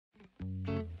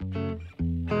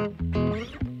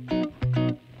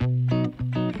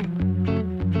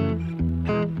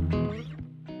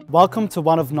Welcome to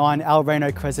one of 9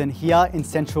 Reno Crescent here in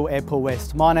Central Airport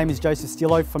West. My name is Joseph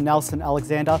Stilo from Nelson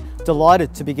Alexander.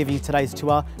 Delighted to be giving you today's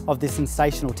tour of this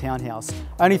sensational townhouse.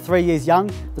 Only 3 years young,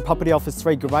 the property offers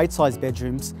 3 great sized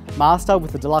bedrooms, master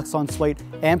with a deluxe ensuite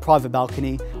and private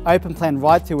balcony, open plan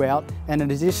right throughout, and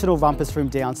an additional rumpus room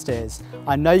downstairs.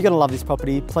 I know you're going to love this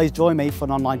property. Please join me for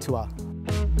an online tour.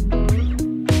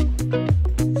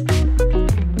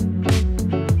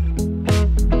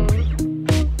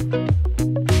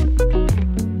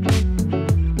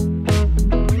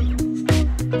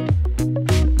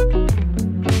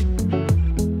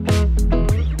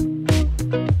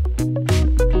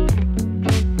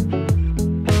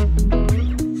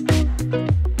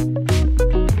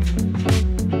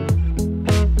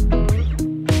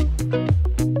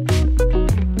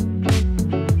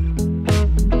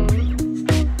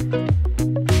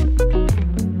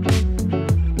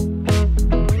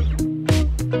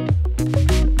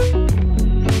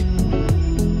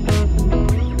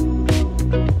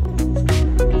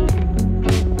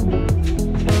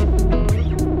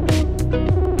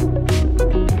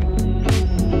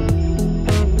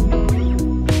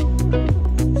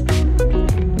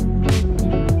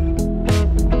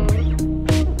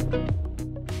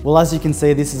 Well, as you can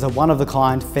see, this is a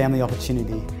one-of-a-kind family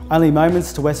opportunity. Only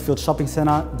moments to Westfield Shopping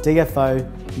Centre,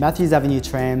 DFO, Matthews Avenue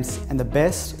trams, and the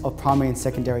best of primary and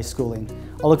secondary schooling.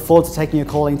 I look forward to taking your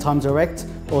call anytime direct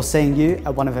or seeing you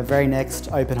at one of our very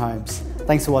next open homes.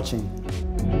 Thanks for watching.